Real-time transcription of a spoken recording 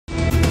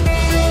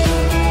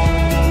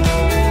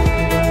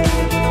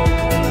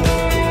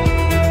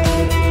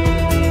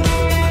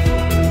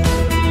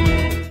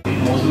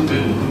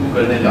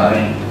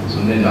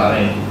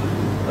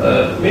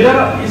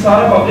میرا یہ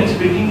سارا پبلک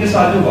اسپیکنگ کے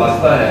ساتھ جو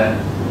واسطہ ہے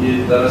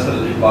یہ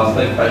دراصل ایک واسطہ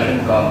ایک پیشن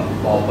کا،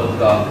 محبت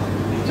کا،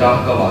 ایک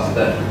چاہ کا واسطہ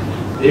ہے.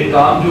 ایک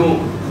کام جو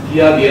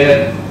کیا گیا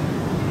ہے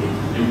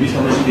ڈیوٹی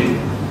سمجھ کے،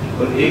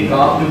 اور ایک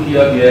کام جو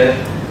کیا گیا ہے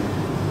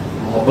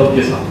محبت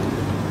کے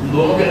ساتھ، ان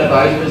دونوں کے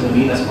نتائج میں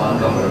زمین آسمان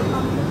کا فرق ہے.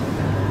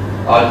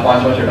 آج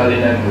 5واں چٹا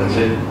لینا ہے گھر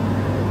سے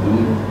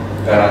دور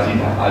کراچی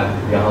تھا،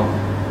 آج یہاں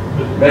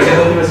میں کہتا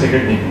ہوں کہ میں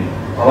سگریٹ نہیں پی.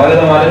 ہمارے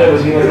زمانے میں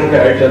وسیم اکرم کا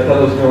ایڈ چلتا تھا،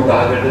 اس میں وہ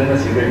کہا کرتے تھے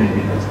میں سگریٹ نہیں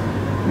پیتا.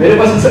 میرے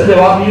پاس اصل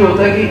جواب یہ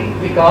ہوتا ہے کہ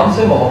یہ کام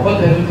سے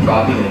محبت ہے جو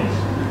تھکاتی نہیں.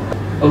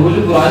 اور وہ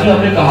جو پرانی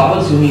ہم نے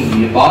کہاوت سنی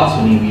ہوئی ہے، بات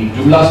سنی ہوئی،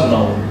 جملہ سنا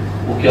ہو،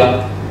 وہ کیا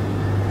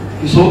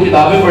کہ 100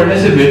 کتابیں پڑھنے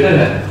سے بہتر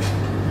ہے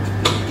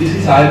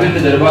کسی صاحب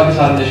تجربہ کے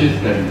ساتھ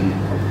نشست کر لیجیے.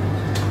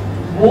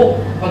 وہ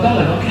پتہ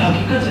لگا کہ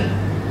حقیقت ہے.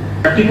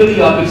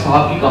 پریکٹیکلی آپ ایک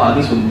صاحب کی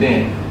کہانی سنتے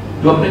ہیں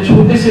جو اپنے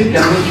چھوٹے سے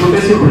کیمپس،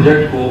 چھوٹے سے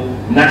پروجیکٹ کو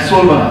نیکسٹ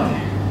سول بناتے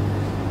ہیں.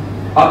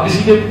 آپ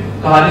کسی کے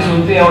کہانی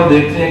سنتے ہیں اور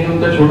دیکھتے ہیں کہ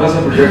ان کا چھوٹا سا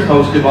پروجیکٹ تھا،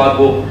 اس کے بعد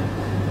وہ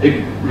ایک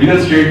ریئل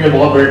اسٹیٹ میں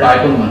بہت بڑے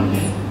ٹائکون بن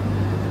گئے.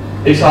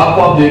 ایک صاحب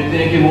کو آپ دیکھتے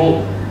ہیں کہ وہ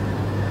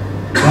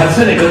گھر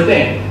سے نکلتے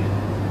ہیں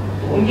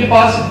تو ان کے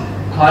پاس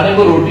کھانے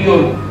کو روٹی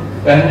اور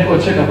پہننے کو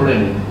اچھے کپڑے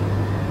نہیں.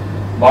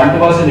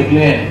 بالٹوا سے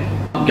نکلے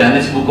ہیں،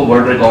 Guinness book of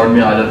world record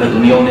میں آ جاتا ہے،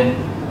 دنیا انہیں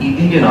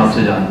ایدی کے نام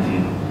سے جانتی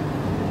ہے.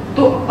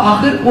 تو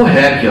آخر وہ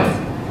ہے کیا؟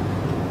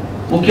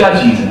 وہ کیا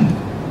چیز ہے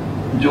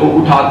جو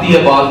اٹھاتی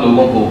ہے بعض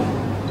لوگوں کو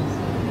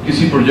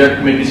کسی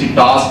پروجیکٹ میں، کسی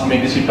ٹاسک میں،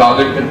 کسی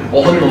ٹارگٹ میں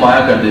بہت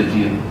نمایاں کر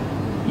دیتی ہے؟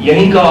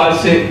 یہیں کا آج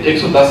سے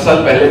 110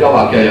 سال پہلے کا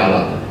واقعہ یاد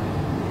آتا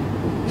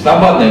ہے. اسلام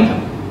آباد نہیں تھا،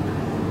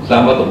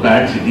 اسلام آباد تو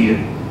پلانٹ سٹی ہے.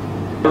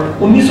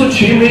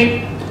 1906 میں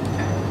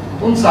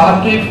ان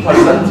صاحب کے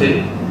فرزند تھے،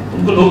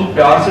 ان کو لوگ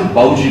پیار سے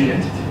باؤ جی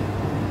کہتے تھے.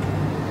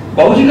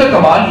 باؤ جی کا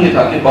کمال یہ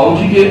تھا کہ باؤ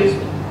جی کے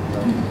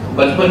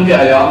بچپن کے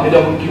ایام میں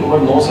جب ان کی عمر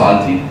 9 سال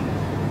تھی،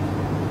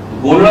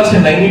 گورا سے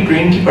نئی نئی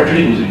ٹرین کی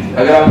پٹڑی گزری تھی.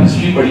 اگر آپ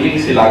ہسٹری پڑھیے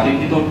اس علاقے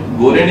کی تو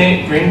گورے نے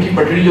ٹرین کی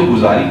پٹڑی جو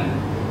گزاری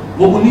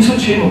وہ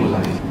 1906 میں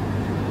گزاری.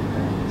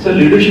 سر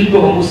لیڈرشپ کو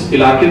ہم اس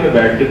علاقے میں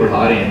بیٹھ کے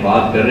پڑھا رہے ہیں،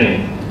 بات کر رہے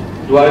ہیں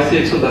جو آج سے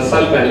 110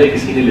 سال پہلے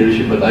کسی نے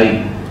لیڈرشپ بتائی.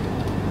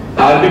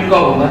 ٹارگٹ کا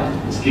ہونا،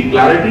 اس کی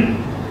کلیئرٹی،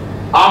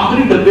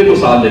 آخری ڈبے کو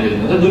ساتھ لے کے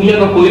چلنا. دنیا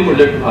کا کوئی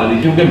پروجیکٹ اٹھا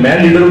لیجیے، کیونکہ میں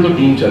لیڈر ہوں تو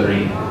ٹیم چل رہی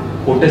ہے،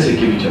 کھوٹے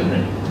سکے بھی چل رہے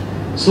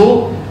ہیں. سو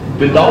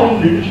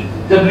وداؤٹ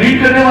لیڈرشپ، جب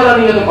لیڈ کرنے والا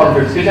نہیں ہے تو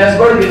کانفلکٹس کے چانس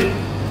بڑھ گئے.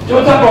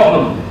 چوتھا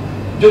پرابلم،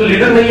 جو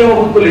لیڈر نہیں ہے وہ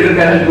خود کو لیڈر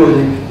کہنا شروع ہو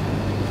جائیں گے.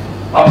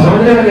 آپ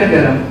سمجھ رہے ہیں میں کیا کہہ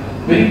رہا ہوں؟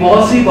 میری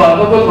بہت سی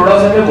باتوں کو تھوڑا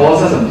سا میں بہت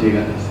سا سمجھیے گا.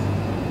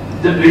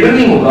 جب لیڈر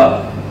نہیں ہوگا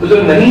تو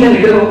جو نہیں ہے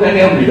لیڈر وہ کہیں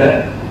گے ہم لیڈر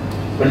ہیں.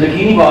 پر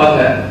یقینی بات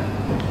ہے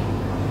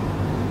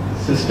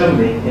سسٹم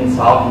میں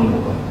انصاف نہیں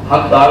ہوگا،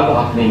 حقدار کو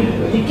حق نہیں ملے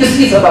گا. یہ کس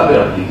کی سطح پہ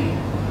رکھ دیجیے.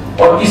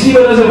 اور اسی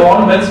وجہ سے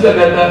وان وینس کیا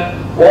کہتا ہے،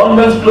 وان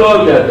وینس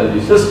کلر کہتا ہے جی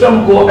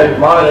سسٹم کو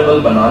ایڈمائربل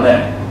بنانا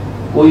ہے.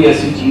 کوئی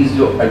ایسی چیز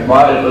جو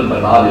ایڈمائربل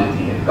بنا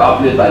دیتی ہے،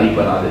 قابل تعریف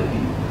بنا دیتی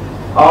ہے.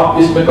 آپ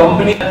اس میں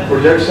کمپنی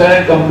پروجیکٹس ہیں،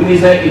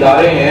 کمپنیز ہیں،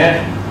 ادارے ہیں،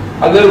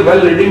 اگر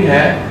ویل لیڈنگ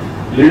ہے،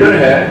 لیڈر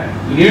ہے،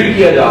 لیڈ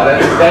کیا جا رہا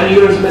ہے 10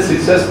 ایئرز میں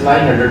success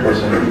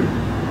 900%.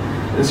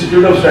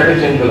 Institute of strategy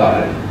change بتا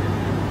رہے ہیں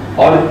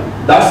اور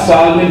 10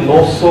 سال میں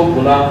 900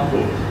 گنا.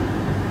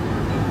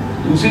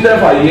 دوسری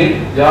طرف آئیے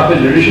جہاں پہ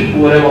لیڈرشپ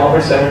پور ہے وہاں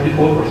پر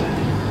 74%.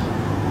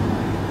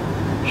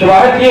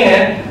 شواہد یہ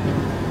ہیں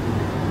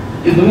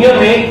کہ دنیا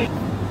میں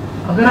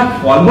اگر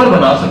آپ فالوور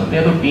بنا سکتے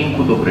ہیں تو ٹیم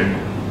خود آپریٹ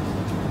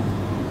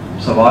ہوگی.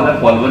 سوال ہے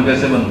فالوور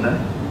کیسے بنتا ہے؟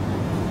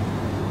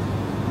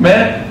 میں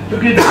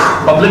کیونکہ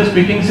پبلک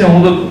اسپیکنگ سے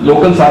ہوں تو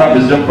لوکل سارا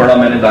وزڈم پڑھا،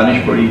 میں نے دانش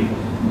پڑھی،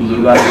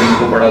 بزرگان دین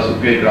کو پڑھا،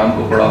 صوفیہ اکرام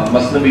کو پڑھا،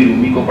 مثنوی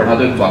رومی کو پڑھا.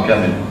 تو ایک واقعہ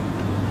میں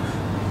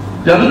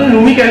جلال الدین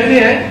رومی کہتے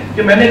ہیں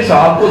کہ میں نے ایک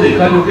صاحب کو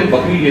دیکھا جو کہ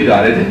بکری لے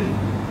جا رہے تھے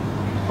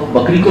اور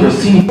بکری کو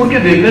رسی نہیں، اٹھ کے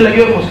دیکھنے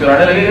لگے اور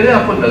مسکرانے لگے. کہتے ہیں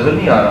آپ کو نظر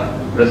نہیں آ رہا،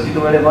 رسی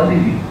تو میں نے باندھی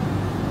تھی.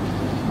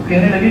 وہ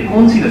کہنے لگے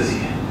کون سی رسی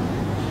ہے،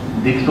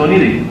 دکھ تو نہیں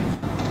رہی.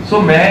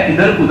 سو میں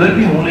ادھر ادھر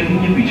بھی ہوں لیکن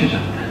یہ پیچھے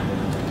چلتا ہے.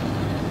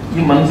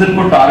 یہ منزل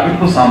کو، ٹارگٹ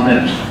کو سامنے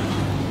رکھتا ہے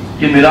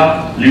کہ میرا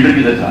لیڈر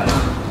کدھر جا رہا ہے.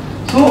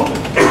 سو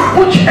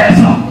کچھ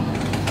ایسا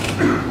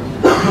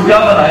جو کیا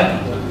بنائے،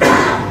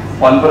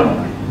 فالوور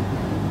بنائے.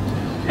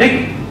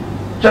 ایک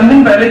چند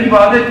دن پہلے کی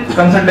بات ہے،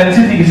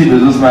 کنسلٹنسی تھی کسی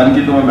بزنس مین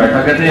کی، تو میں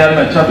بیٹھا، کہتے ہیں یار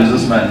میں اچھا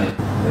بزنس مین نہیں.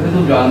 کہتے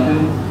تم جانتے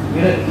ہو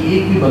میرا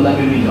ایک بھی بندہ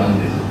میرے نہیں جان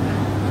دے سکتا.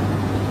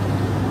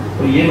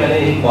 اور یہ میں نے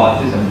ایک بات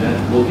سے سمجھا،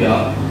 وہ کیا،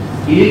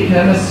 ایک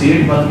ہے میں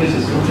سیٹ بن کے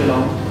سسٹم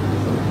چلاؤں،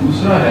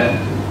 دوسرا ہے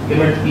کہ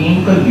میں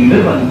ٹیم کا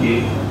لیڈر بن کے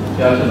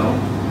کیا چلاؤں.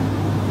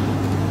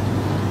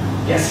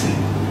 کیسے؟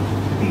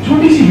 ایک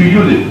چھوٹی سی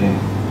ویڈیو دیکھتے ہیں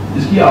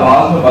جس کی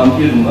آواز میں بند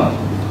کیے دوں گا.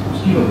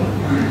 اس کی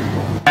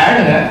وجہ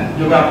ایڈ ہے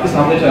جو میں آپ کے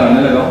سامنے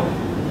چلانے لگا ہوں،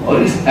 اور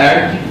اس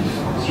ایڈ کی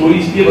سٹوری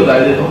اس لیے بتا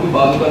دیتا ہوں کہ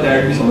بعض اوقات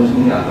ایڈ بھی سمجھ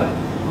نہیں آتا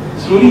ہے.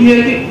 سٹوری یہ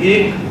ہے کہ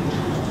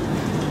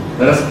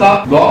ایک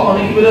رستہ بلاک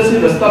ہونے کی وجہ سے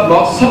رستہ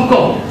بلاک سب کا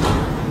ہو،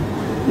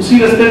 اسی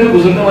رستے پہ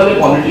گزرنے والے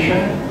پالیٹیشین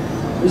ہیں،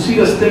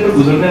 اسی رستے پہ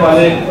گزرنے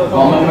والے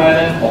کامن مین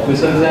ہیں،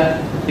 آفیسرز ہیں،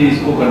 کہ اس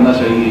کو کرنا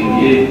چاہیے،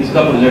 یہ اس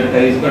کا پروجیکٹ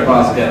ہے، اس کا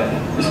ٹاسک ہے،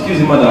 اس کی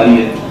ذمہ داری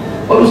ہے.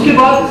 اور اس کے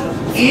بعد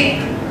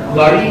ایک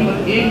گاڑی پر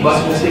ایک بس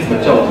میں سے ایک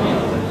بچہ ہوتا ہے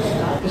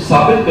تو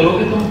ثابت کرو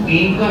کہ تم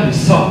ٹیم کا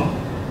حصہ ہو.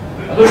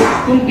 اگر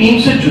تم ٹیم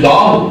سے جدا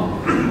ہو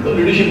تو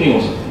لیڈرشپ نہیں ہو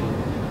سکتی.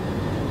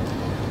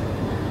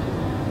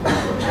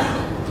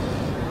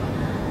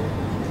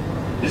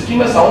 اس کی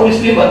میں ساؤنڈ اس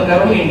لیے بند کر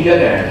رہا ہوں, انڈیا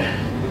کا ایڈ ہے,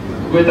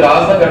 کوئی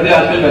اعتراض نہ کر دے,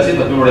 آج کل ویسے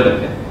دھبے بڑے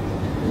لگتے ہیں.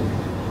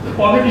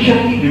 پالیٹیشین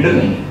کی لیڈر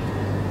نہیں ہے,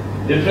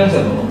 ڈفرنس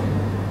ہے دونوں.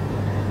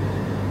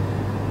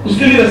 اس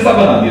کے لیے رستہ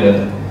بنا دیا رہتا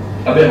ہے,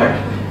 ابے ہٹ,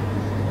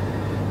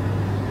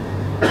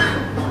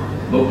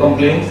 لوگ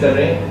کمپلین کر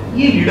رہے ہیں,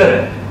 یہ لیڈر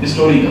ہے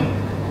اسٹوری کا.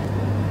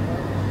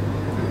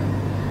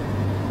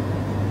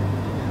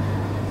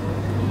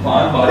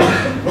 طوفان بارش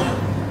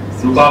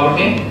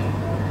رکاوٹیں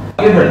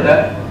آگے بڑھتا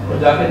ہے اور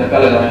جا کے دھکا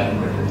لگانا شروع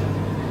کر دیتا ہے.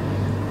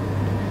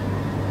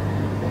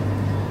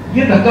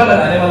 یہ دھکا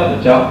لگانے والا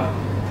بچہ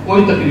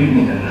کوئی تقریر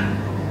نہیں کر رہا,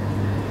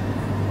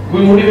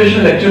 کوئی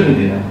موٹیویشنل لیکچر نہیں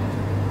دے رہا,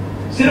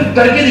 صرف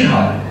کر کے دکھا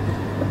رہا ہے.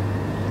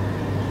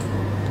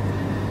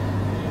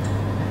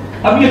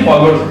 اب یہ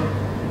فارورڈ,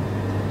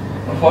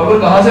 اور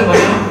فارورڈ کہاں سے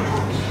بنے؟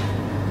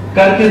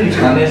 کر کے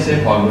دکھانے سے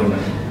فارورڈ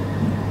بنے.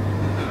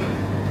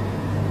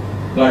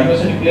 گاڑیوں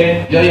سے نکلے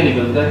یا یہ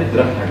نکلتا ہے کہ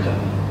درخت ہٹ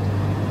جاتا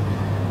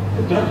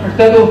ہے, درخت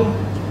ہٹتا ہے تو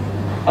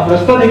اب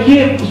رستہ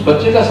دیکھیے اس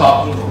بچے کا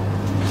صاف نہیں ہو,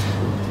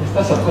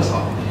 رستہ سب کا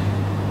صاف ہے.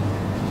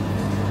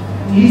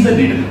 یہی سے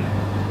لیڈر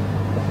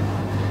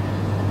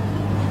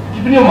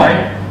کتنی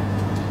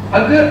مائنڈ,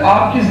 اگر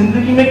آپ کی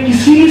زندگی میں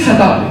کسی بھی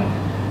سطح پہ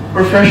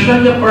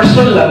پروفیشنل یا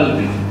پرسنل لیول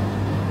پہ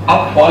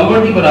آپ فالوور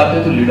نہیں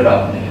بناتے تو لیڈر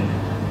آپ نہیں ہے.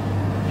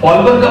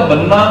 فالوور کا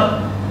بننا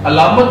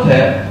علامت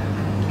ہے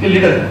کہ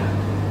لیڈر ہے.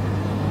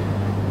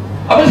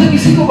 اب ایسے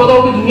کسی کو پتا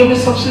ہو کہ دنیا میں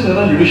سب سے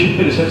زیادہ لیڈرشپ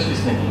پہ ریسرچ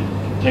کس نے کی؟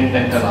 تھنک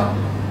ٹینک کا نام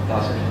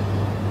بتا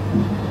سکتے,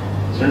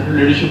 سینٹرل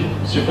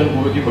لیڈرشپ اسٹیفن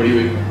کووے کی پڑھی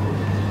ہوئی.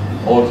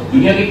 اور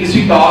دنیا کے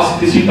کسی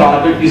ٹاسک, کسی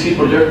ٹارگیٹ, کسی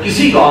پروجیکٹ,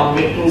 کسی کام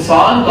میں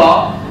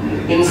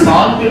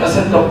انسان پہ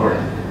اثر کب پڑا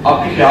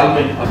آپ کے خیال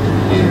میں؟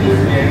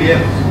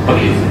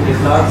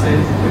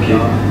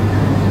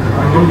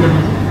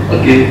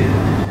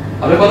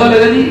 ہمیں پتا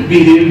لگا جی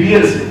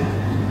بیہیویئر سے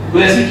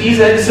کوئی ایسی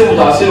چیز ہے جس سے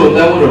متاثر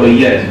ہوتا ہے, وہ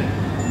رویہ ہے,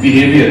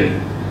 بیہیویئر.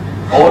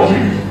 اور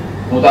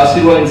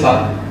متاثر ہوا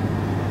انسان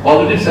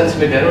پازیٹیو سینس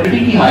میں کہہ رہا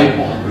ہوں. کی ہائٹ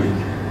بہت بڑی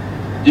تھی,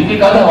 جن کے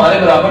قد ہمارے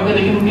برابر تھے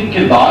لیکن ان کے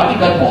کردار کے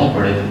قد بہت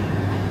بڑے تھے.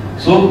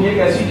 سو یہ ایک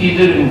ایسی چیز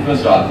ہے جو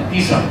انفلوئنس ڈالتی.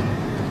 تیسرا,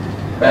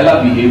 پہلا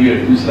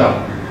بیہیویئر, دوسرا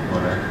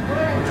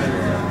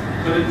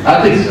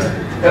ایتھکس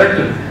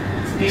کریکٹر,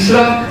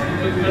 تیسرا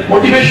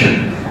موٹیویشن,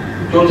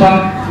 چوتھا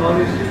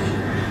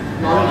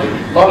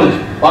نالج,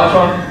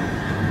 پانچواں.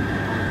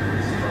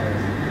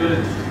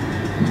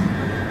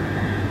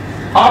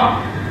 آپ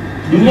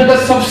دنیا کا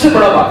سب سے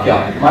بڑا واقعہ,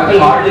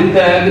 مائیکل ہارٹ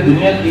لکھتا ہے کہ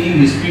دنیا کی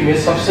ہسٹری میں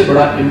سب سے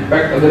بڑا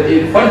امپیکٹ اگر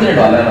ایک فرد نے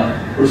ڈالا ہے نا,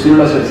 رسول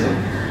اللہ صلی اللہ علیہ وسلم.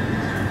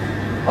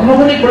 ہم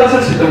لوگوں نے ایک بڑا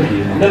سا سسٹم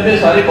کیا, ہم نے اپنے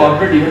سارے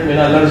کارپوریٹ ایونٹ میں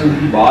اللہ رسول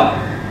کی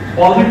بات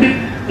پازیٹیو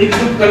ایک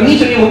جو کرنی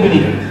چاہیے وہ بھی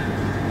نہیں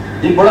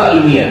کرتے. ایک بڑا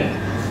المیہ ہے.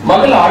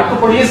 مائیکل ہارٹ کو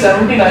پڑھیے,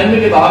 79 میں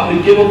کتاب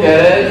لکھ کے وہ کہہ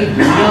رہا ہے کہ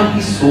دنیا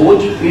کی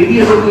سوچ پہ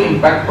بھی اگر کوئی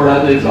امپیکٹ پڑا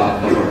تو ایک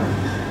ذات کا پڑا.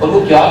 اور وہ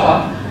کیا تھا؟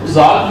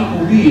 ذات کی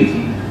خوبی یہ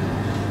تھی,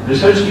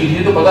 ریسرچ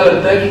کیجئے تو پتہ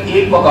لگتا ہے کہ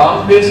ایک مقام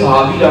پہ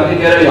صحابی جا کے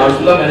کہہ رہا ہے یا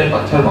رسول اللہ میں نے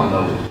پتھر باندھا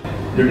ہوا,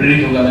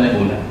 لٹریری جملہ میں نے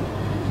بولا,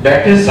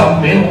 بیٹھے سب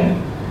میں ہوں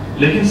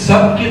لیکن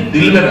سب کے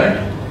دل میں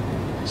بیٹھے.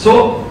 So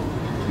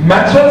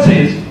Maxwell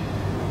says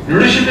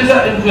leadership is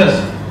an influence,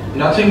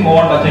 nothing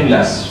more, nothing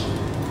less.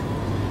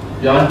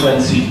 John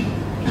Quincy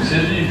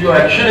says if your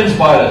action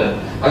inspire others,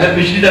 اگر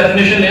پچھلی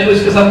ڈیفینیشن لیں تو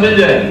اس کے ساتھ مل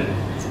جائے گی.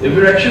 If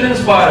your action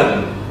inspire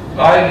others,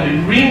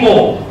 dream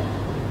more,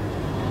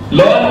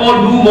 learn more,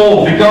 do more,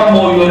 become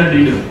more, you are a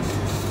leader.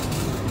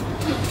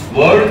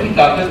 Word کی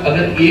طاقت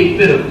اگر ایک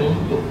پہ رکھوں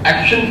تو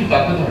ایکشن کی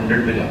طاقت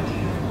 100 پہ جاتی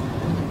ہے.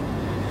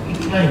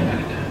 اتنا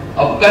امپیکٹ ہے.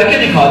 اب کر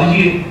کے دکھا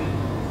دیجئے,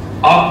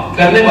 آپ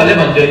کرنے والے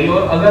بن جائیے.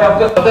 اور اگر آپ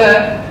کو پتا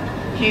ہے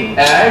کہ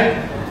ایڈ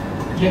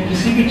یا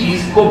کسی بھی چیز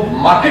کو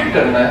مارکیٹ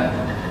کرنا ہے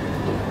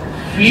تو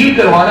فیل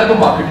کروانا ہے تو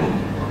مارکیٹ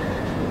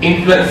ہوگی.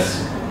 انفلوئنس,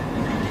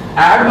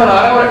 ایڈ بنا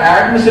رہا ہے اور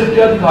ایڈ میں صرف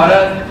کیا دکھا رہا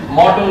ہے؟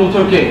 مارٹن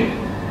لوتھر کنگ,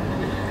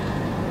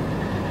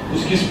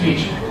 اس کی سپیچ,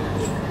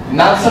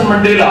 نیلسن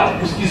منڈیلا,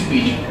 اس کی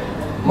سپیچ,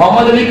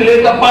 محمد علی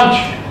کلے کا پنچ,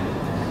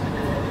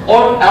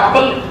 اور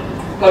ایپل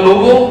کا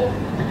لوگو,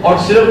 اور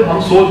صرف ہم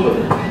سوچ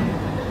بدل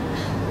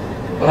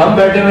اور ہم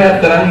بیٹھے ہوئے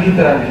ترنگ ہی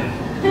ترنگ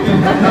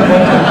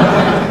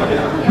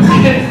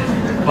ہے.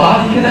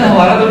 بات یہ نا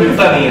ہمارا تو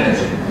بکتا نہیں ہے,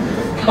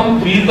 ہم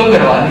فیل تو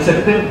کروا نہیں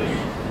سکتے.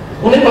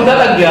 انہیں پتہ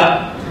لگ گیا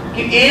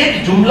کہ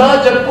ایک جملہ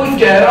جب کوئی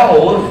کہہ رہا ہو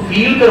اور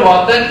فیل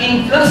کرواتا ہے,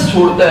 انفلوئنس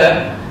چھوڑتا ہے,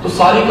 تو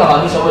ساری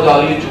کہانی سمجھ آ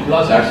رہی ہے.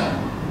 جملہ سیٹ سا,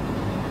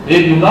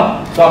 ایک جملہ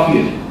کافی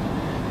ہے,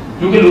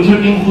 کیونکہ لوتھر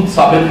کنگ خود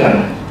ثابت کر رہا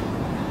ہے.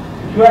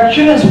 Your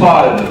action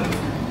inspires others.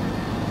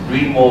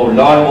 Dream more,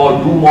 learn more,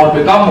 do more,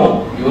 become more.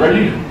 You are a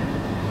leader.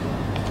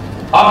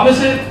 آپ میں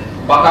سے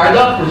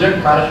باقاعدہ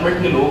پروجیکٹ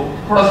مینجمنٹ کے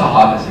لوگ تھوڑا سا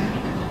ہاتھ ایسے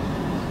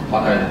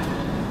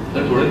باقاعدہ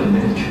تھوڑے بندے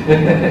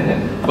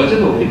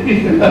بچت ہو گئی,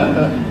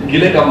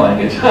 گلے کم آئیں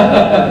گے.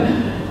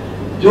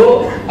 جو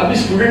ابھی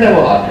اسٹوڈنٹ ہے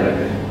وہ ہاتھ کھڑا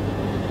کریں.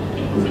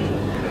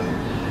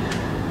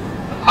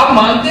 آپ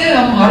مانتے ہیں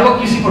ہم ہر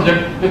وقت کسی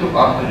پروجیکٹ پہ تو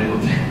کام کر رہے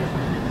ہوتے ہیں,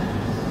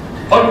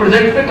 اور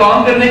پروجیکٹ پہ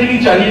کام کرنے کے لیے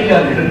چاہیے کیا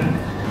لیڈر.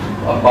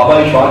 اور بابا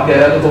اشفاق کہہ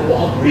رہا ہے تو وہ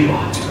بہت بڑی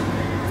بات ہے,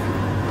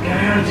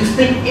 جس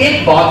نے ایک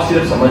بات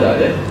صرف سمجھ آ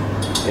جائے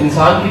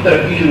انسان کی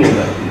ترقی شروع ہو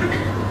جاتی ہے.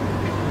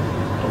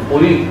 تو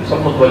پوری سب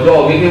متوجہ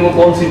ہوگی کہ وہ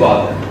کون سی بات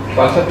ہے.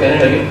 اشفاق صاحب کہنے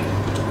لگے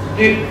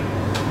کہ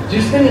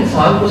جس دن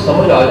انسان کو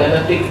سمجھ آ جائے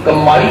نا کہ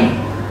کمائی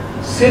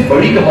سے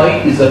بڑی کمائی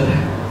عزت ہے,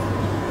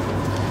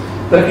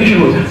 ترقی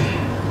شروع ہو جاتی ہے.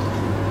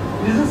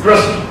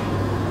 ٹرسٹ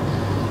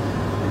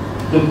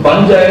جو بن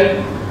جائے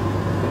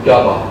تو کیا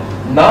بات,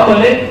 نہ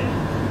بنے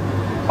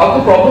آپ کو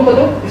پرابلم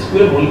بتاؤ. اس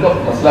پورے ملک کا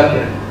مسئلہ کیا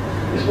ہے؟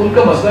 اس ملک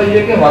کا مسئلہ یہ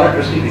ہے کہ ہمارا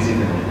ٹرسٹی کسی میں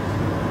نہیں ہے,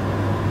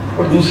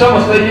 اور دوسرا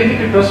مسئلہ یہ ہے کہ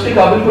ٹرسٹ کے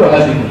قابل کو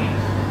راضی نہیں ہے.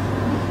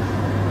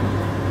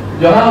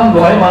 جہاں ہم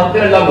دعائیں مانگتے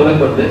ہیں اللہ مدد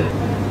کرتے ہیں.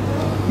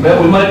 میں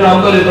علماء کرام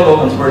کا لیتا ہوں, لوگ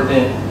ہنس پڑتے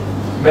ہیں.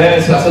 میں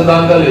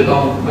سیاستدان کا لیتا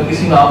ہوں, میں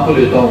کسی نام کو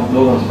لیتا ہوں,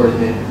 لوگ ہنس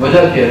پڑتے ہیں.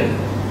 وجہ کیا ہے؟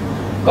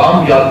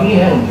 کامیابی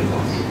ہے ان کے پاس,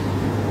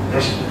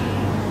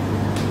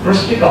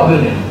 ٹرسٹ کے قابل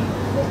نہیں.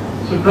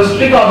 سو ٹرسٹ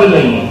کے قابل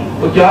نہیں ہے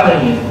وہ کیا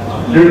نہیں ہے؟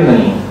 لیڈر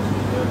نہیں ہے.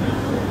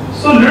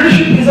 So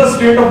leadership is a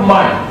state of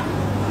mind,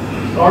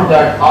 not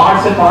that 8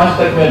 سے 5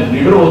 تک میں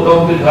لیڈر ہوتا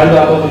ہوں پھر گھر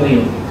جاتا ہوں تو نہیں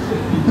ہوتا.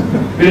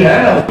 پھر ہے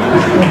نا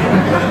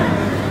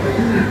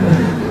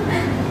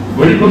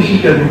بڑی کوشش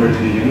کرنی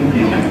پڑتی ہے.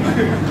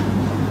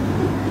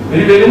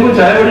 میری بیگم کو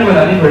چائے بڑی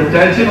بنانی پڑتی,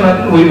 چائے اچھی بناتی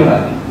تو وہی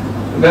بناتی.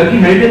 گھر کی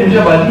میٹ ہے,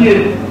 مجھے باتی ہے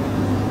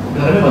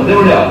گھر میں بندے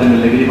بڑے آتے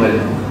ملنے کے لیے. بھائی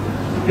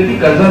کتنی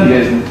قرضہ لیا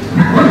اس نے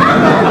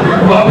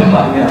واپس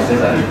مانگنے آتے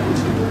سارے.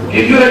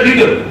 If you are a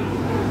leader,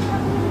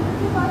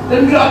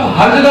 then پھر آپ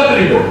ہر جگہ پہ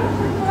لیڈر,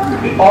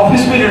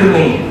 آفس میں لیڈر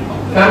نہیں ہے,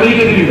 فیملی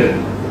کے بھی لیڈر,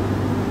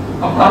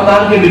 آپ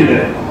خاندان کے بھی لیڈر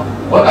ہیں.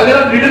 اور اگر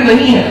آپ لیڈر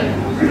نہیں ہیں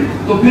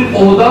تو پھر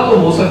عہدہ تو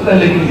ہو سکتا ہے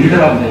لیکن لیڈر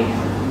آپ نہیں ہیں.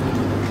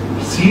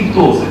 سیٹ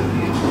تو ہو سکتی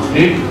ہے,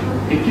 ریٹ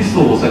 21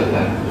 تو ہو سکتا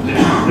ہے,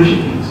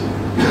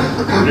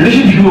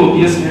 لیڈرشپ شروع ہوتی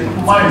ہے اسٹیٹ آف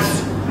مائنڈ سے.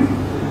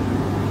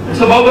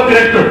 It's about the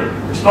character.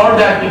 It's not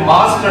that کہ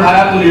ماسک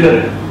چڑھایا تو لیڈر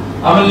ہے.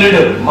 I'm a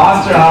leader.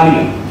 ماسک چڑھا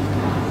لیا,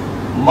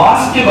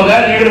 ماسک کے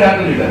بغیر لیڈر ہے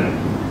تو لیڈر ہے.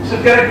 It's a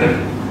character.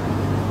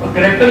 اور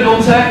کریکٹر کون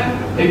سا ہے؟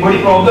 ایک بڑی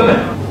پرابلم ہے.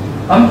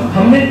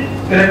 ہم نے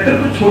کریکٹر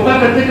کو چھوٹا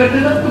کرتے کرتے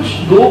نا کچھ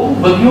دو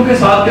بدیوں کے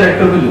ساتھ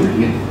کریکٹر کو جوڑ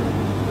لیا.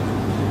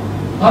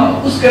 ہم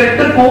اس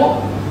کریکٹر کو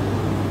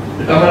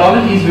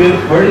terminology is where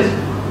word is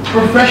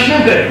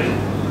professional character.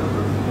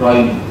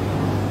 Right.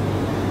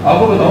 آپ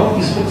کو بتاؤں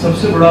اس وقت سب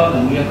سے بڑا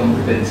المیہ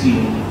کمپیٹنسی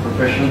نہیں ہے,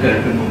 پروفیشنل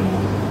کریکٹر نہیں ہے.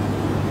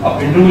 آپ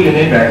انٹرویو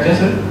لینے بیٹھتے ہیں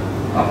سر,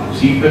 آپ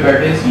سیٹ پہ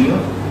بیٹھے ہیں سی,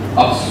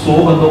 آپ 100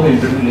 بندوں کو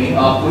انٹرویو لیں,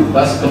 آپ کو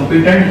 10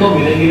 کمپیٹنٹ تو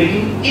ملیں گے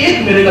لیکن ایک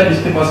ملے گا جس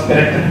کے پاس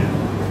کریکٹر ہے.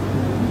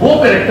 وہ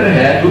کریکٹر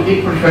ہے جو ایک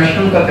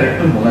پروفیشنل کا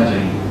کریکٹر ہونا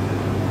چاہیے.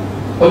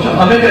 اور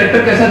ہمیں کریکٹر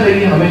کیسا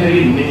چاہیے؟ ہمیں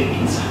چاہیے نیک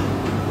انسان.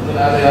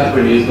 یار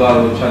پرہیزگار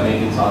ہو, اچھا نیک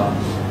انسان,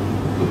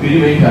 تو پھر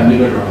میری فیملی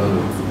کا ڈرائیور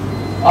ہو.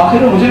 آخر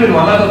میں مجھے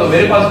ملوانا تھا تو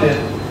میرے پاس گیا,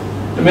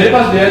 تو میرے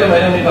پاس گیا تو میں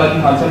نے انہیں کہا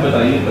کہ خان صاحب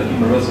بتائیے ترقی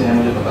مروت سے ہیں,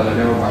 مجھے پتا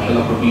لگا وہ ماشاء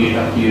اللہ 48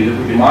 آپ کی جو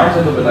ڈیمانڈس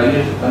ہیں تو بتائیے.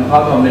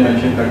 تنخواہ تو ہم نے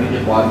مینشن کر دی تھی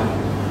اخبار میں.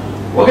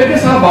 وہ کہتے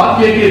ہیں صاحب بات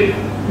یہ کہ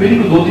میری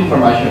کو 2-3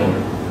 فرمائشیں ہو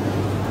گئی.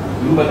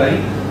 ضرور بتائیے.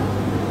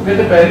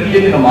 کہتے پہلی یہ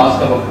کہ نماز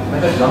کا وقت, میں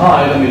کہا جہاں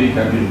آئے گا میری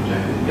فیملی رک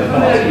جائے گی. یا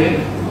فرمایا یہ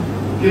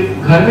کہ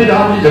گھر میں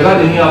جہاں مجھے جگہ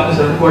دینی ہے آپ نے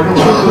سر کوارٹر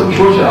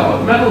شور شرابہ,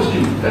 میں تو اس کی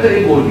کہتے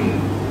ایک اور بھی ہے.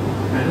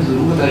 میں نے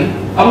ضرور بتائی.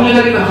 اب مجھے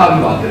لگا کہ تنخواہ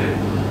کی بات کرے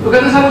تو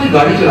کہتے صاحب مجھے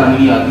گاڑی چلانی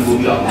نہیں آتی, وہ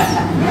بھی آپ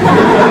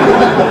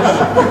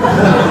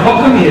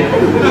حکم یہ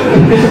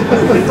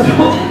جو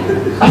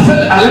اصل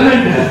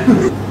ایلیمنٹ ہے.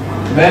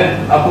 میں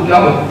آپ کو کیا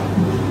بتاؤں,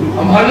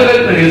 ہم ہر جگہ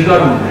پرہیزگار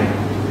ڈھونڈ رہے ہیں,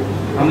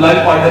 ہم لائف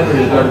پارٹنر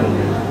پرہیزگار ڈھونڈ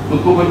رہے ہیں, خود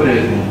کو کوئی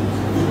پرہیز نہیں.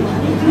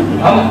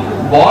 ہم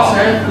باس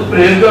ہیں تو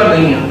پرہیزگار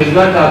نہیں ہیں,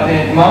 پرہیزگار چاہتے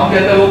ہیں. امام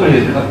کہتا ہے وہ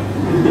پرہیزگار.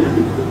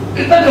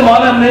 اتنا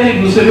کمال ہم نے ایک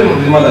دوسرے پہ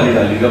ذمہ داری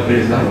ڈالی گا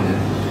پرہیزگار ہو جائے.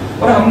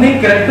 اور ہم نے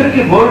کریکٹر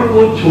کے ورڈ کو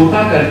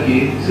چھوٹا کر کے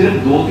صرف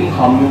 2-3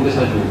 خامیوں کے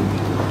ساتھ جوڑ دیا.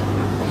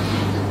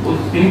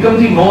 انکم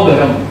تھی 9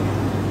 درہم,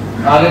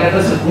 آگے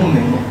کہتا سکون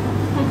نہیں ہے.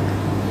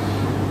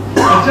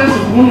 اچھا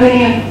سکون نہیں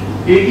ہے,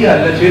 ایک ہی حل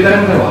ہے 6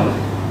 درہم کروا لو.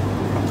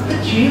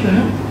 6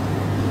 درہم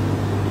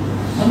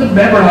مطلب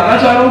میں بڑھانا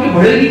چاہ رہا ہوں کہ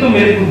بڑھے گی تو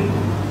میرے کو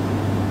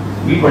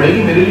بھی بڑھے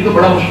گی, میرے لیے تو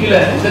بڑا مشکل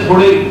ہے, اس سے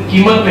تھوڑے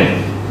قیمت میں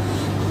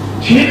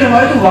 6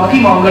 کروائے تو واقعی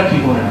معاملہ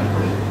ٹھیک ہونے لگ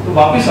پڑے. تو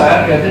واپس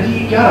آیا, کہتے جی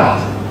یہ کیا رہا ہے؟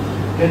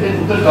 کہتے ہیں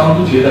پتر کام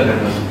تو 6 کرنا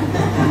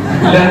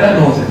لینا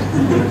 9 سے.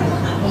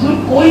 حضور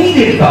کوئی نہیں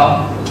دیکھتا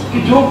کہ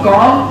جو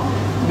کام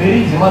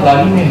میری ذمہ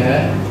داری میں ہے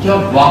کیا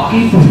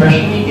واقعی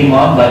پروفیشنلی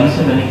ایمانداری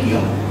سے میں نے کیا.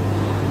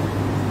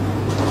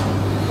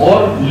 اور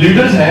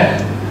لیڈرز ہیں,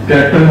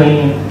 کریکٹر نہیں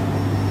ہے.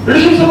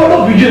 لیڈرشپ سے بڑا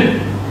ویژن.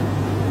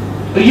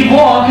 تو یہ وہ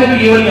آنکھ ہے جو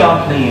یہ والی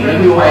آنکھ نہیں ہے.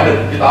 یہ فائنڈر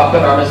کتاب کا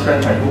نام ہے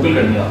اسٹرینتھ فائنڈر, گوگل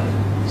کرنی آپ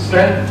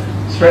اسٹرینتھ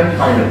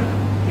فائنڈر,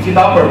 یہ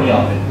کتاب پڑھنی ہے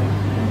آپ نے.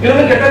 انہوں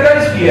نے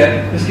کیٹاگرائز کیا ہے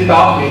اس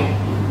کتاب میں.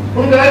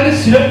 انہوں نے کہا کہ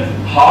صرف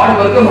ہارڈ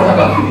ورکر ہونا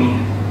کافی نہیں ہے.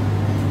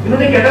 انہوں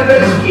نے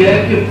کیٹاگرائز کیا ہے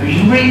کہ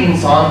ویژنری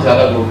انسان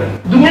زیادہ گرو کرے.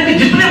 دنیا کے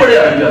جتنے بڑے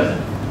آئیڈیاز ہیں,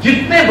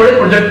 جتنے بڑے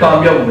پروجیکٹ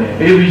کامیاب ہوئے ہیں,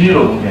 یہ ویژنری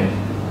لوگ ہیں.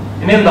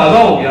 انہیں اندازہ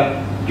ہو گیا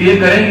کہ یہ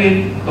کریں گے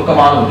تو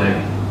کمال ہو جائے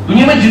گا,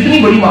 दुनिया में जितनी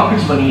बड़ी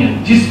मार्केट्स बनी है,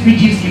 जिस भी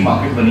चीज की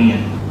मार्केट बनी है,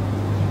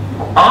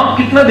 आंख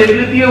कितना देख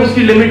लेती है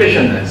उसकी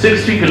लिमिटेशन है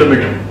 60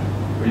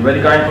 किलोमीटर।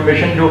 वेरी का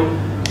इंफॉर्मेशन जो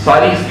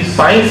सारी इसकी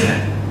साइंस है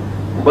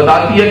वो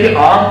बताती है कि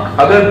आंख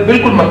अगर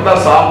बिल्कुल मतला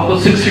साफ हो तो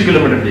 60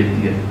 किलोमीटर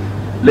देखती है,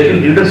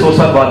 लेकिन लीडर 100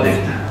 साल बाद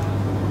देखता है,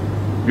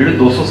 लीडर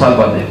 200 साल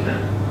बाद देखता है,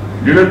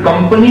 लीडर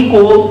कंपनी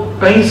को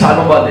कई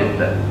सालों बाद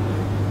देखता है।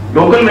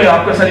 लोकल में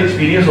आपका सारा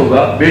एक्सपीरियंस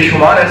होगा,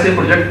 बेशुमार ऐसे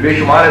प्रोजेक्ट,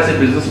 बेशुमार ऐसे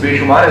बिजनेस,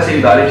 बेशुमार ऐसे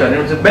इदारे चल रहे हैं।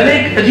 उनसे मैंने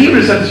एक अजीब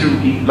रिसर्च शुरू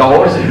की,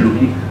 लाहौर से शुरू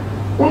की,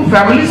 उन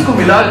फैमिलीज को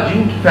मिला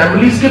जिन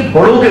फैमिलीज के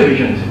बड़ों के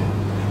विजन से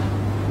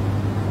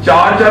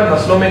 4-4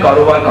 नस्लों में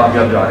कारोबार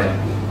कामयाब जा रहे हैं,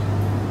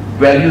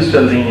 वैल्यूज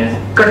चल रही हैं,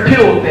 इकट्ठे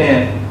होते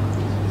हैं,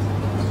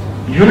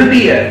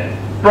 यूनिटी है,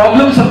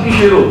 प्रॉब्लम सबकी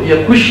शेयर होती है,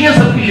 खुशियां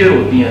सबकी शेयर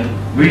होती हैं,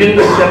 विजन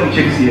का हिस्सा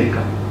पीछे किसी एक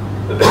का,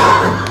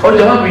 और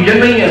जहां विजन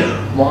नहीं है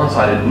वहां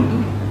सारे दूर दूर।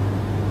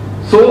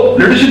 So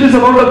leadership is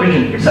about a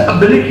vision. It's the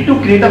ability to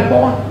create a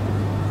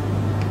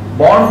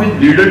bond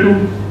with leader to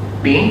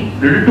team,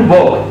 leader to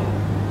work.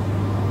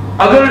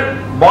 अगर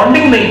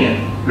bonding नहीं है,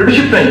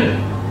 leadership नहीं है,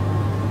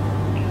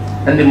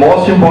 and the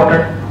most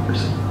important,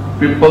 it's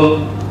people,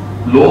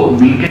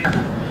 लोग मिलके।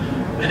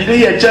 मैंने कहा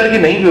ये HR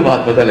की नई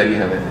बात पता लगी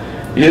हमें,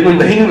 ये कोई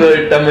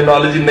नई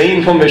टर्मिनोलॉजी, नई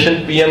इंफॉर्मेशन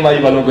PMI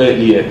वालों को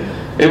की है,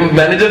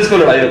 मैनेजर्स को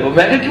लड़ाई रखो।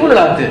 मैं क्यों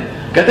लड़ाते हैं?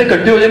 कहते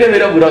इकट्ठे हो जाएंगे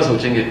मेरा बुरा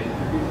सोचेंगे,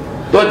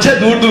 तो अच्छा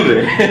दूर दूर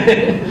रहे।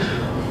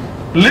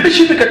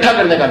 लीडरशिप इकट्ठा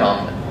करने का नाम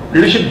है,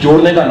 लीडरशिप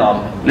जोड़ने का नाम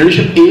है,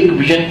 लीडरशिप एक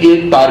विजन,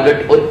 एक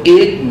टारगेट और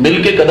एक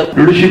मिलके कदम।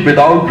 Leadership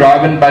without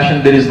drive and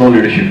passion there is no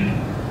leadership.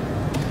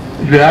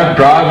 If you have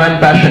drive and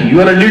passion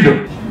you are a leader.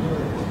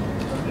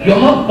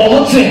 यहां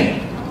बहुत से हैं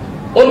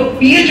और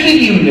पीएचडी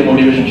की हुई है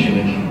मोटिवेशन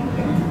शिविर की,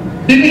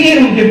 डिग्री है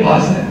उनके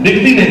पास है,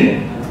 दिखती नहीं है,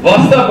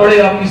 वास्ता पड़े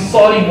आपकी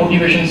सारी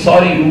मोटिवेशन,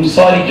 सारी रूह,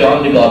 सारी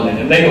जान निकाल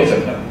देंगे, नहीं हो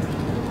सकता।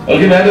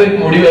 बल्कि मैं तो एक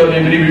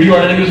मेरी वीडियो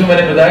आने लगी, उसमें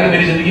मैंने बताया कि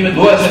मेरी जिंदगी में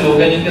 2 ऐसे लोग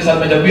हैं जिनके साथ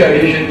मैं जब भी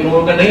आइडिया शेयर करूंगा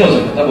उनका नहीं हो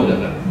सकता, तब हो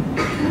जाता है।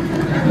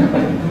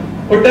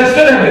 वो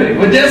टेस्टर है मेरे,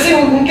 वो जैसे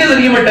उनके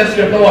जरिए मैं टेस्ट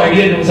करता हूँ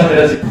आइडिया जो सा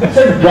मेरा।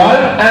 ड्राइव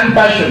एंड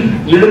पैशन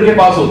लीडर के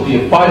पास होती है।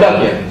 फायदा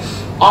क्या है?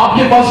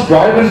 आपके पास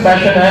ड्राइव एंड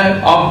पैशन है,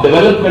 आप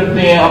डेवलप करते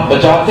हैं, आप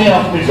बचाते हैं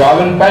अपने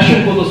ड्राइव एंड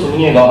पैशन को, तो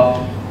सुनिएगा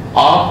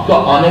आपका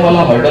आने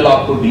वाला हर्डल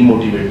आपको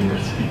डिमोटिवेट नहीं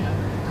कर सकेगा,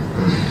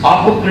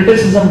 आपको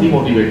क्रिटिसिज्म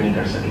डिमोटिवेट नहीं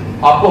कर सकेगा,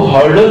 आपको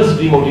हर्डल्स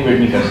डिमोटिवेट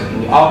नहीं कर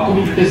सकेंगे, आपको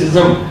भी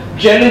क्रिटिसिज्म,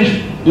 चैलेंज,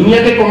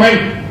 दुनिया के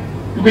कमेंट,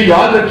 क्योंकि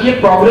याद रखिए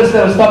प्रोग्रेस का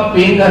रास्ता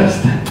पेन का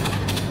रास्ता है,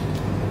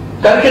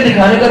 करके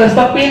दिखाने का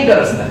रास्ता पेन का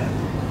रास्ता है।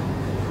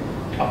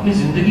 अपनी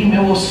जिंदगी में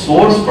वो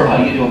सोर्स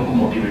पढ़ाइए जो आपको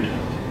मोटिवेट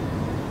करते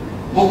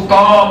हैं, वो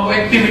काम, वो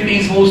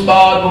एक्टिविटीज, वो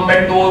उस्ताद, वो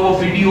मेंटोर, वो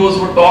वीडियोस,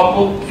 वो टॉक,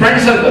 वो फ्रेंड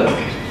सर्कल,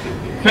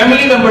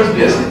 फैमिली मेंबर्स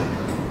भी ऐसे,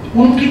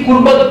 उनकी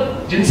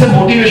कुर्बत जिनसे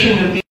मोटिवेशन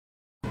मिलती है।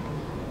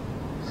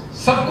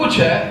 सब कुछ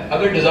है,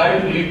 अगर डिजायर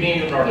टू लीड नहीं,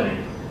 you not a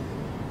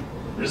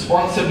leader.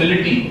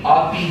 Responsibility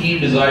आती ही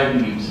डिजायर टू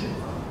लीड से।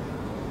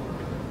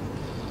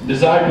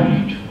 Desire to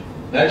lead.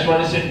 Next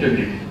one is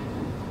integrity,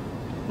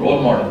 role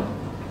model.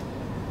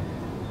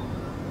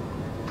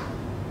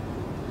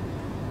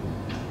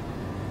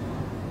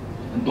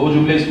 दो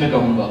जुमले इसमें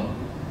कहूंगा,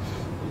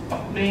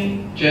 अपने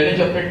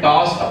चैलेंज, अपने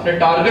टास्क, अपने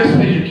टारगेट्स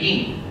पे यकीन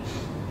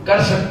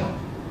कर सकता हूं।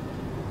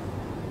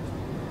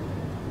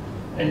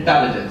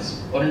 इंटेलिजेंस,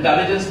 और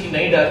इंटेलिजेंस की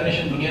नई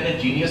डेफिनेशन दुनिया ने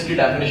जीनियस की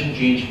डेफिनेशन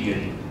चेंज की है।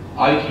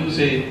 आईक्यू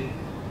से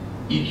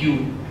ईक्यू,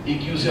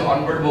 ईक्यू से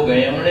ऑनवर्ड वो गए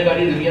हैं। उन्होंने कहा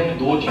दुनिया में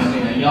 2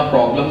 चीजें हैं, या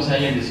प्रॉब्लम्स हैं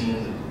या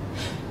डिसीजंस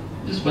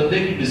हैं। जिस बंदे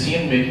की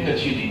डिसीजन मेकिंग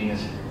अच्छी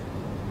जीनियस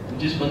है,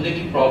 जिस बंदे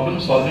की प्रॉब्लम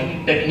सॉल्विंग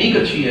की टेक्निक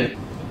अच्छी है,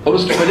 और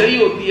उसकी वजह ये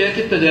होती है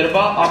कि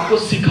तजर्बा आपको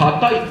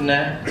सिखाता इतना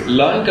है,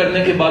 लर्न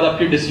करने के बाद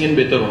आपके डिसीजन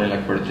बेहतर होने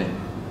लग पड़ते हैं।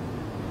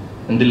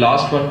 एंड द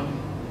लास्ट वन,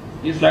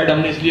 ये स्लाइड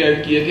हमने इसलिए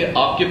ऐड की है कि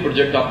आपके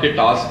प्रोजेक्ट, आपके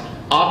टास्क,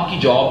 आपकी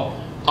जॉब,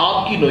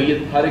 आपकी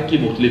नोयत हर एक की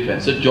मुख्तलिफ है।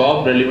 सो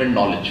जॉब रेलिवेंट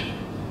नॉलेज,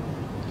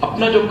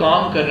 अपना जो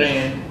काम कर रहे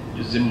हैं,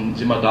 जो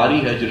जिम्मेदारी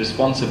है, जो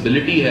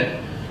रिस्पॉन्सिबिलिटी है,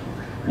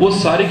 वो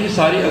सारी की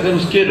सारी अगर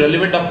उसके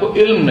रेलिवेंट आपको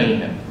इल्म नहीं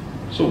है,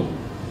 so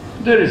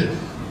there is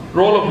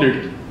role of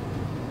leader.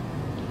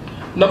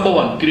 Number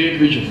 1,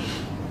 create vision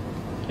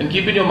and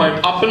keep in your mind.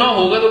 अपना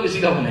होगा तो किसी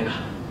का बनेगा,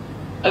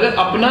 अगर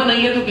अपना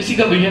नहीं है तो किसी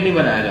का विजन नहीं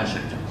बनाया जा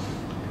सकता।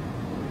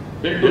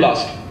 Build to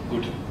last,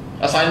 good.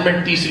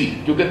 Assignment तीसरी,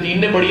 क्योंकि 3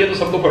 ने पढ़ी है तो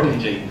सबको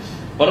पढ़नी चाहिए।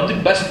 One of the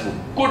best book,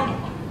 good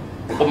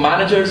book for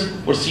managers,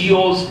 for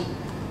CEOs,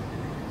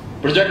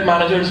 project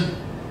managers,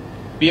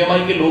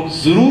 PMI के लोग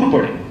जरूर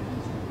पढ़ें।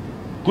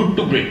 Good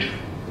to great.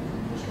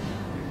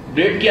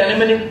 ग्रेट की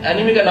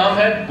एनिमी का नाम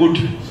है गुड,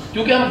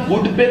 क्योंकि हम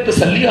गुड पे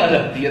तसल्ली आ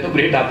जाती है तो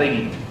ग्रेट आता ही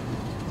नहीं।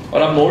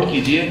 और आप नोट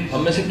कीजिए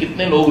हम में से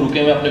कितने लोग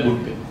रुके हुए अपने गुड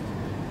पे।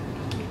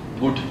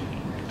 गुड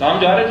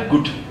काम जा रहा है,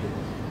 गुड।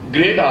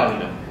 ग्रेट आ नहीं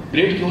रहा।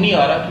 ग्रेट क्यों नहीं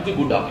आ रहा?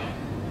 क्योंकि गुड आ गया।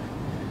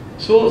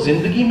 सो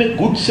जिंदगी में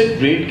गुड से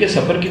ग्रेट के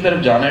सफर की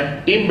तरफ जाना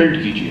है, टीम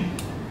बिल्ड कीजिए।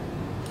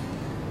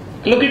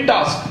 Allocate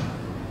task,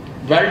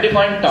 well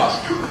defined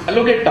task,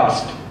 allocate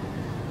task,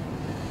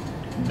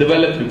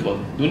 develop people.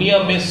 दुनिया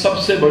में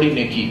सबसे बड़ी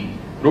नेकी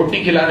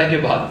रोटी खिलाने के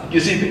बाद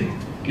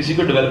किसी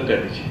को डेवलप कर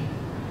दीजिए।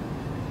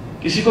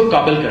 کسی کو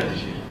قابل کر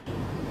دیجیے.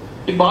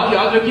 ایک بات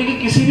یاد رکھیے کہ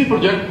کسی بھی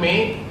پروجیکٹ میں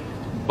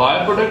بائے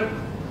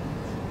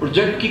پروڈکٹ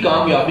پروجیکٹ کی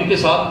کامیابی کے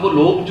ساتھ وہ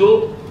لوگ جو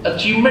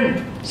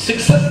اچیومنٹ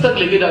سکسیس تک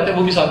لے کے جاتے ہیں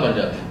وہ بھی ساتھ بن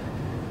جاتے ہیں.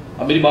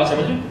 اب میری بات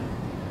سمجھیں,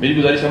 میری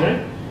گزارش سمجھیں.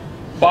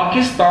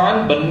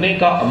 پاکستان بننے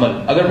کا عمل,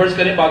 اگر فرض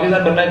کریں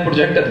پاکستان بننا ایک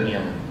پروجیکٹ ہے دنیا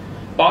میں,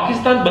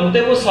 پاکستان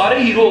بنتے وہ سارے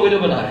ہیرو ہو گئے جو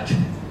بنا رہے تھے.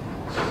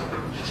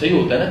 صحیح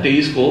ہوتا ہے نا,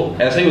 23 کو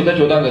ایسا ہی ہوتا ہے,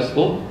 14 اگست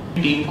کو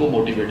ٹیم کو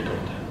موٹیویٹ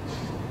کرتا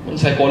ہے.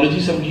 سائیکالوجی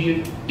سمجھیے,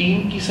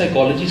 ٹیم کی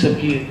سائیکالوجی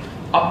سمجھیے,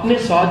 اپنے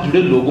ساتھ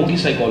جڑے لوگوں کی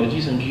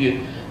سائیکالوجی سمجھیے.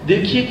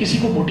 دیکھیے کسی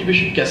کو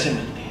موٹیویشن کیسے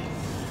ملتی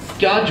ہے,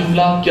 کیا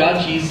جملہ کیا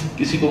چیز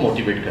کسی کو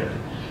موٹیویٹ کرے.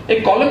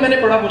 ایک کالم میں نے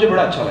پڑھا, مجھے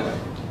بڑا اچھا لگا,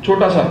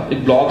 چھوٹا سا ایک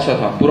بلاگ سا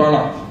تھا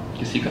پرانا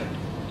کسی کا.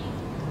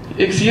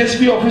 ایک سی ایس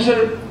پی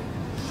آفیسر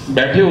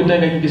بیٹھے ہوتے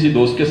ہیں کہیں کسی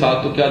دوست کے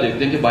ساتھ, تو کیا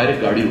دیکھتے ہیں کہ باہر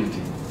ایک گاڑی رکتی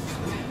ہے.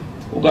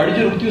 وہ گاڑی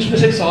جو رکتی ہے اس میں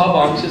سے ایک صاحب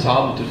آگ سے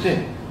صاحب اترتے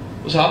ہیں.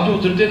 وہ صاحب جو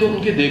اترتے ہیں تو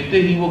ان کے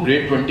دیکھتے ہی وہ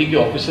گریڈ 20 کے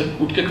آفیسر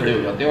اٹھ کے کھڑے ہو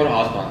جاتے ہیں اور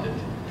ہاتھ باندھ دیتے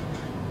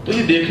ہیں. تو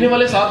یہ دیکھنے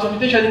والے صاحب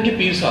سمجھتے ہیں شاید ان کے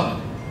پیر صاحب.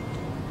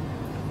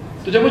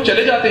 تو جب وہ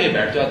چلے جاتے ہیں یہ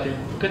بیٹھ جاتے ہیں.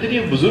 کہتے ہیں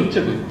یہ بزرگ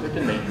تھے کوئی؟ کہتے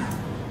ہیں نہیں.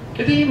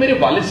 کہتے ہیں یہ میرے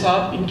والد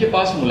صاحب, ان کے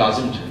پاس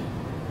ملازم تھے,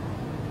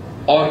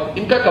 اور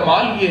ان کا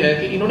کمال یہ ہے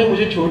کہ انہوں نے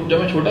مجھے جب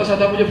میں چھوٹا سا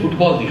تھا مجھے فٹ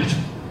بال دیا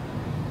تھا,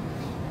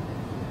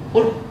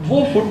 اور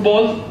وہ فٹ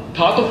بال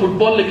تھا تو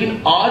فٹ بال, لیکن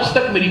آج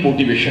تک میری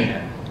موٹیویشن ہے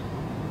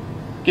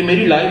کہ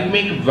میری لائف میں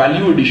ایک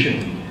ویلیو ایڈیشن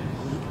ہوئی ہے.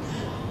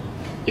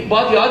 ایک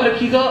بات یاد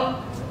رکھیے گا,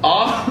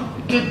 آپ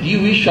کے دی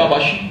ہوئی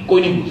شاباشی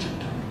کوئی نہیں بھول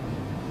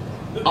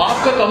سکتا,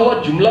 آپ کا کہا ہوا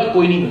جملہ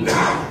کوئی نہیں بھول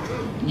سکتا.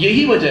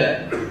 یہی وجہ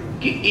ہے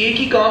کہ ایک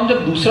ہی کام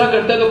جب دوسرا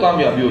کرتا ہے تو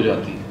کامیابی ہو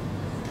جاتی ہے.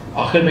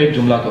 آخر میں ایک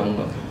جملہ کہوں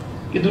گا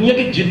کہ دنیا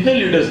کے جتنے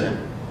لیڈرز ہیں,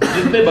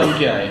 جتنے بن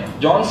کے آئے ہیں,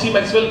 جان سی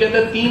میکسویل کہتے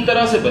ہیں 3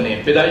 طرح سے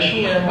بنے,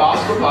 پیدائشی ہیں,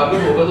 خاص کو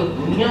ٹارگٹ ہوگا تو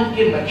دنیا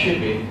کے نقشے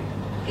پہ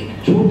ایک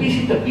چھوٹی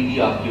سی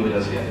تبدیلی آپ کی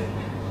وجہ سے آئے.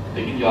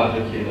 لیکن یاد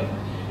رکھیے گا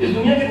اس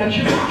دنیا کے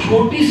نقشے پہ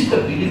چھوٹی سی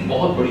تبدیلی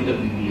بہت بڑی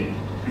تبدیلی ہے.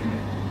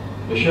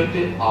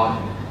 بشرطے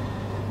آج.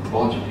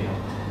 بہت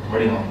شکریہ,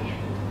 بڑی نام.